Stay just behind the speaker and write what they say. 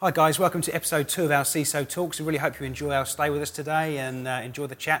Hi guys, welcome to episode 2 of our CISO Talks. We really hope you enjoy our stay with us today and enjoy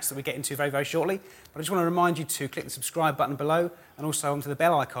the chats that we get into very, very shortly. But I just want to remind you to click the subscribe button below and also onto the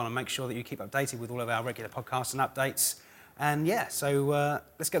bell icon and make sure that you keep updated with all of our regular podcasts and updates. And yeah, so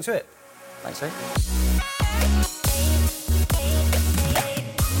let's get to it. Thanks, Lee.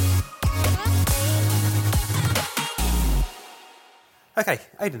 Okay,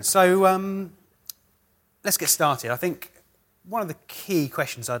 Aidan, so let's get started. I think one of the key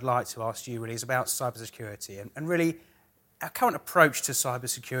questions I'd like to ask you really is about cybersecurity and really our current approach to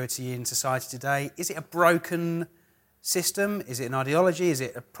cybersecurity in society today. Is it a broken system? Is it an ideology? Is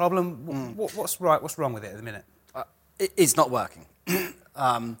it a problem? What's right? What's wrong with it at the minute? It's not working.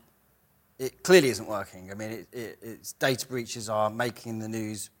 It clearly isn't working. I mean, its data breaches are making the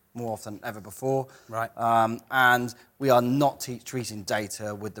news more often than ever before. Right. And we are not treating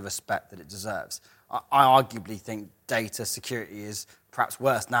data with the respect that it deserves. I arguably think data security is perhaps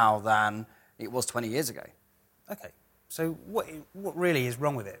worse now than it was 20 years ago. Okay. So what really is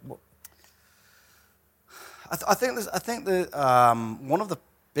wrong with it? I think one of the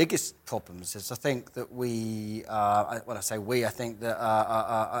biggest problems is I think that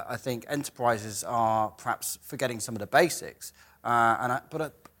I think enterprises are perhaps forgetting some of the basics.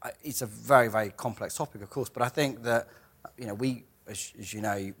 It's a very, very complex topic, of course. But I think that we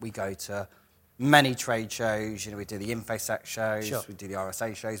go to many trade shows. We do the InfoSec shows, Sure. We do the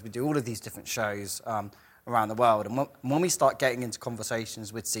RSA shows, we do all of these different shows around the world. And when we start getting into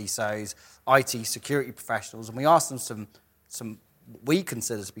conversations with CISOs, IT security professionals, and we ask them some we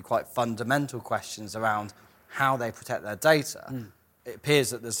consider to be quite fundamental questions around how they protect their data, it appears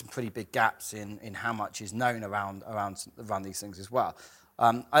that there's some pretty big gaps in how much is known around these things as well.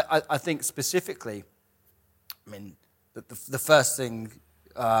 I think specifically, the first thing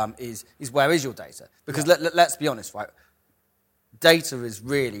is where is your data? Because let's be honest, right? Data is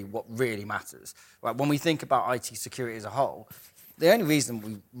really what really matters. Right? When we think about IT security as a whole, the only reason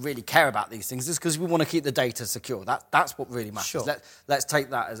we really care about these things is because we want to keep the data secure. That's what really matters. Sure. Let's take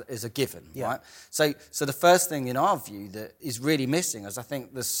that as a given, Yeah. right? So the first thing in our view that is really missing is I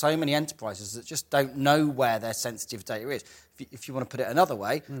think there's so many enterprises that just don't know where their sensitive data is. If you want to put it another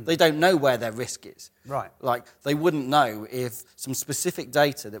way, they don't know where their risk is. Right. Like they wouldn't know if some specific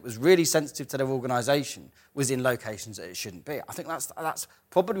data that was really sensitive to their organisation was in locations that it shouldn't be. I think that's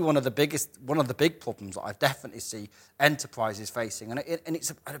probably one of the big problems that I definitely see enterprises facing, and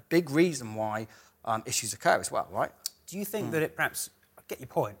it's a big reason why issues occur as well, right? Do you think that it perhaps, I get your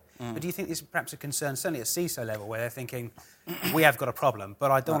point, but do you think this is perhaps a concern, certainly at CISO level, where they're thinking, we have got a problem, but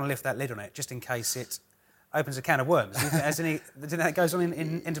I don't want to lift that lid on it just in case it opens a can of worms? Do you think do you think that goes on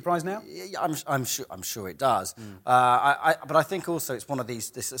in enterprise now? Yeah, I'm sure it does. But I think also it's one of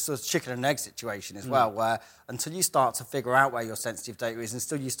this sort of chicken and egg situation as well, where until you start to figure out where your sensitive data is, and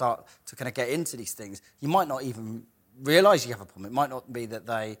still you start to kind of get into these things, you might not even realise you have a problem. It might not be that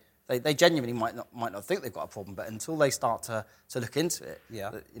they genuinely might not think they've got a problem, but until they start to look into it,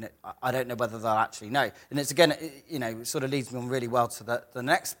 I don't know whether they'll actually know. And it's again, it sort of leads me on really well to the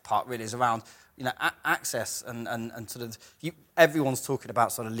next part. Really is around access and sort of everyone's talking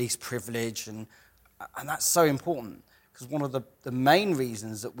about sort of least privilege and that's so important because one of the main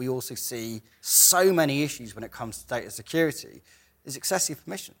reasons that we also see so many issues when it comes to data security is excessive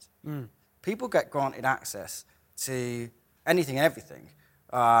permissions. People get granted access to anything and everything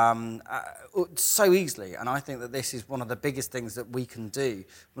so easily, and I think that this is one of the biggest things that we can do.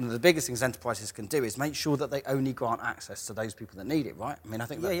 One of the biggest things enterprises can do is make sure that they only grant access to those people that need it, right? I mean, I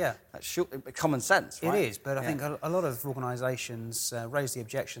think that's common sense, right? It is, but I think a lot of organisations raise the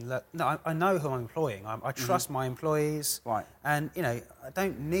objection that, no, I know who I'm employing. I trust my employees, right? And, I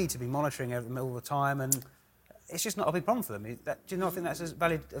don't need to be monitoring them all the time, and it's just not a big problem for them. Do you not think that's a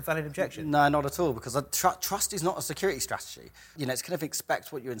valid objection? No, not at all, because trust is not a security strategy. It's kind of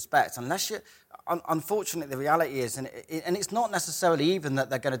expect what you inspect. Unless you, unfortunately, the reality is, and it's not necessarily even that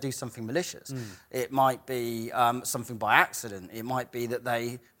they're going to do something malicious. It might be something by accident. It might be that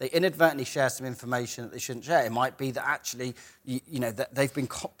they inadvertently share some information that they shouldn't share. It might be that actually, that they've been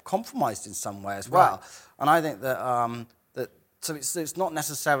compromised in some way as well. Right. And I think that so it's not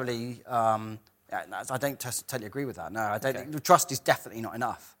necessarily. I don't totally agree with that. No, I don't think the trust is definitely not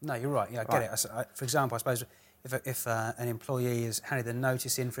enough. No, you're right. Yeah, I get it. For example, I suppose if an employee is handed a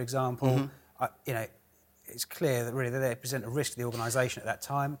notice in, for example, it's clear that really they present a risk to the organisation at that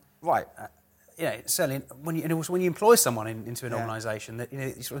time. Right. Certainly when you employ someone into an organisation, that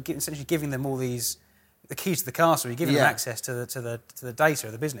you're sort of essentially giving them all the keys to the castle. You're giving them access to the data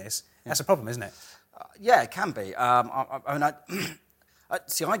of the business. That's a problem, isn't it? Yeah, it can be.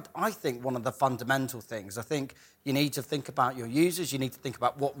 I think one of the fundamental things, I think you need to think about your users, you need to think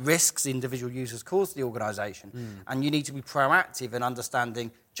about what risks individual users cause to the organisation, and you need to be proactive in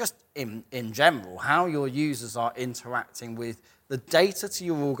understanding, just in general, how your users are interacting with the data to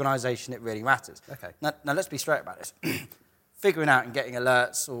your organisation. It really matters. Okay. Now let's be straight about this. Figuring out and getting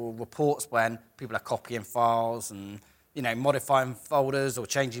alerts or reports when people are copying files and, modifying folders or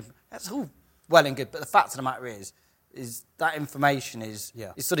changing, that's all well and good, but the fact of the matter is that information is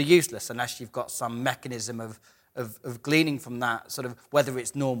sort of useless unless you've got some mechanism of gleaning from that, sort of whether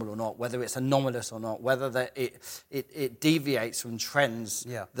it's normal or not, whether it's anomalous or not, whether that it deviates from trends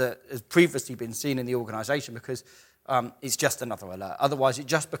that has previously been seen in the organisation, because it's just another alert. Otherwise, it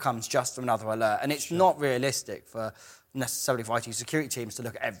just becomes just another alert, and it's not realistic for necessarily for IT security teams to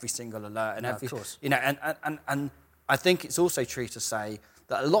look at every single alert and every, of course. And I think it's also true to say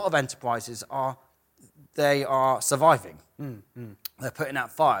that a lot of enterprises are surviving. They're putting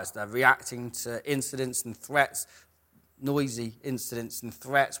out fires. They're reacting to incidents and threats, noisy incidents and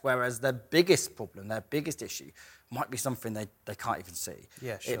threats, whereas their biggest problem, their biggest issue, might be something they can't even see.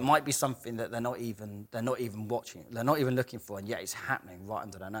 Yeah, sure. It might be something that they're not even watching. They're not even looking for, and yet it's happening right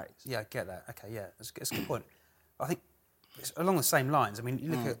under their nose. Yeah, I get that. Okay, yeah, that's a good point. I think it's along the same lines. I mean,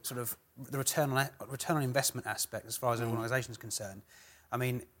 you look at sort of the return on investment aspect as far as an organisation is concerned. I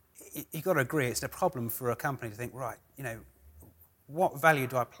mean, you've got to agree it's a problem for a company to think, right, what value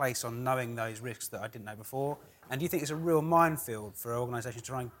do I place on knowing those risks that I didn't know before? And do you think it's a real minefield for organisations to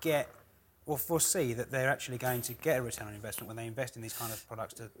try and get or foresee that they're actually going to get a return on investment when they invest in these kind of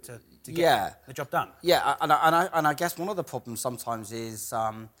products to get the job done? Yeah, and I guess one of the problems sometimes is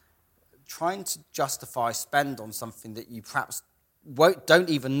trying to justify spend on something that you perhaps don't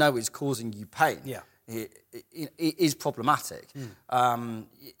even know is causing you pain. Yeah. It is problematic.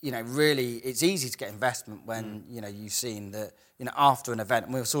 Really, it's easy to get investment when you've seen that after an event.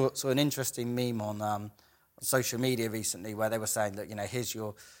 And we saw an interesting meme on social media recently where they were saying that here's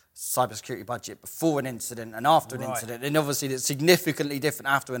your cybersecurity budget before an incident and after an incident, and obviously it's significantly different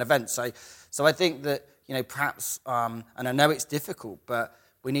after an event. So I think that perhaps, and I know it's difficult, but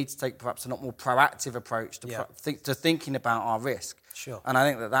we need to take perhaps a lot more proactive approach to thinking about our risk. Sure. And I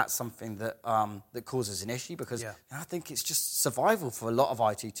think that that's something that that causes an issue, because I think it's just survival for a lot of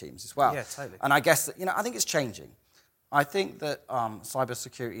IT teams as well. Yeah, totally. And I guess that, I think it's changing. I think that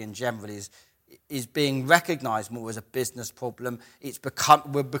cybersecurity in general is being recognised more as a business problem.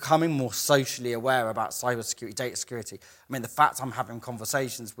 We're becoming more socially aware about cybersecurity, data security. I mean, the fact I'm having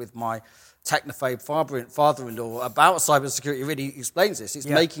conversations with my technophobe father-in-law about cybersecurity really explains this. It's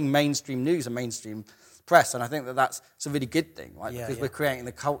making mainstream news and mainstream press, and I think that that's a really good thing, right? Because we're creating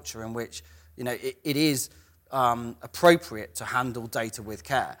the culture in which it is appropriate to handle data with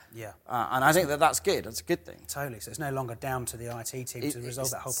care. Yeah. And I think that that's good. That's a good thing. Totally. So it's no longer down to the IT team to resolve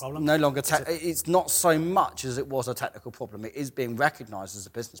that whole problem. No longer. It's not so much as it was a technical problem. It is being recognised as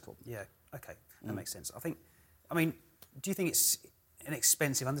a business problem. Yeah. Okay. That makes sense. I mean, do you think it's an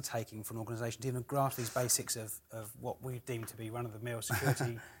expensive undertaking for an organisation to even grasp these basics of what we deem to be run-of-the-mill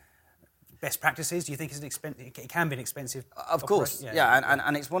security best practices? Do you think it can be an expensive? Of course,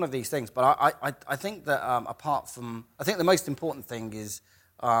 and it's one of these things. But I think that I think the most important thing is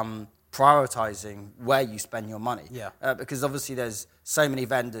prioritising where you spend your money. Yeah. Because obviously there's so many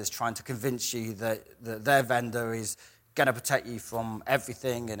vendors trying to convince you that their vendor is going to protect you from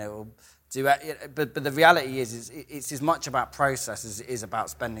everything, and it will do it. But the reality is it's as much about process as it is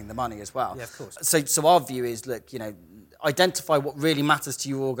about spending the money as well. Yeah, of course. So our view is, look, identify what really matters to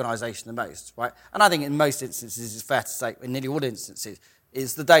your organisation the most, right? And I think in most instances, it's fair to say, in nearly all instances,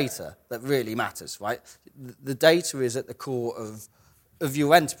 it's the data that really matters, right? The data is at the core of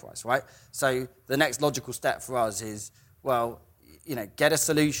your enterprise, right? So the next logical step for us is, get a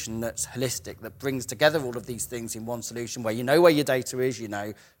solution that's holistic, that brings together all of these things in one solution, where you know where your data is, you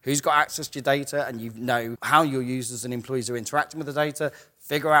know who's got access to your data, and you know how your users and employees are interacting with the data,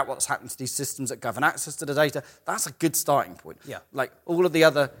 figure out what's happened to these systems that govern access to the data. That's a good starting point. Yeah. Like all of the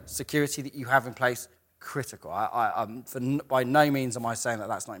other security that you have in place, critical. By no means am I saying that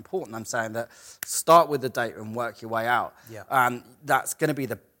that's not important. I'm saying that start with the data and work your way out. Yeah. That's going to be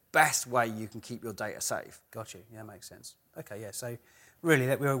the best way you can keep your data safe. Got you. Yeah, makes sense. Okay, yeah. So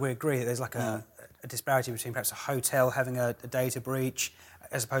really, we agree that there's like a disparity between perhaps a hotel having a data breach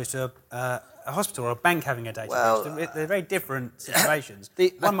as opposed to a hospital or a bank having a data breach. They're very different situations.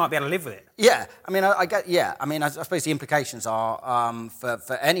 One might be able to live with it. Yeah, I mean, I suppose the implications are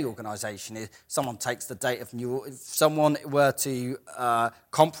for any organisation is someone takes the data from you. If someone were to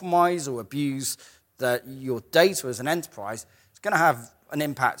compromise or abuse your data as an enterprise, it's going to have an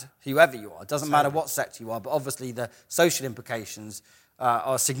impact whoever you are. It doesn't matter what sector you are, but obviously the social implications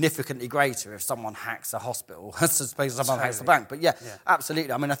are significantly greater if someone hacks a hospital as opposed to someone hacks the bank. But yeah,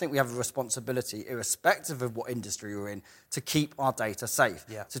 absolutely. I mean, I think we have a responsibility, irrespective of what industry we're in, to keep our data safe,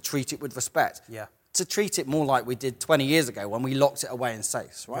 to treat it with respect. To treat it more like we did 20 years ago when we locked it away in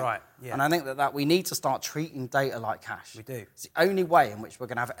safes, right? Right, yeah. And I think that we need to start treating data like cash. We do. It's the only way in which we're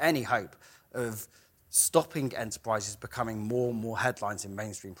going to have any hope of stopping enterprises becoming more and more headlines in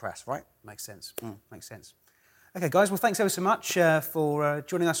mainstream press, right? Makes sense. Makes sense. Okay, guys, well, thanks ever so much for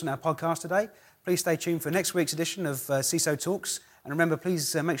joining us on our podcast today. Please stay tuned for next week's edition of CISO Talks. And remember,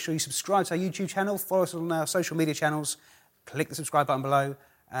 please make sure you subscribe to our YouTube channel, follow us on our social media channels, click the subscribe button below,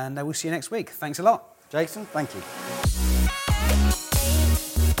 and we'll see you next week. Thanks a lot. Jason, thank you.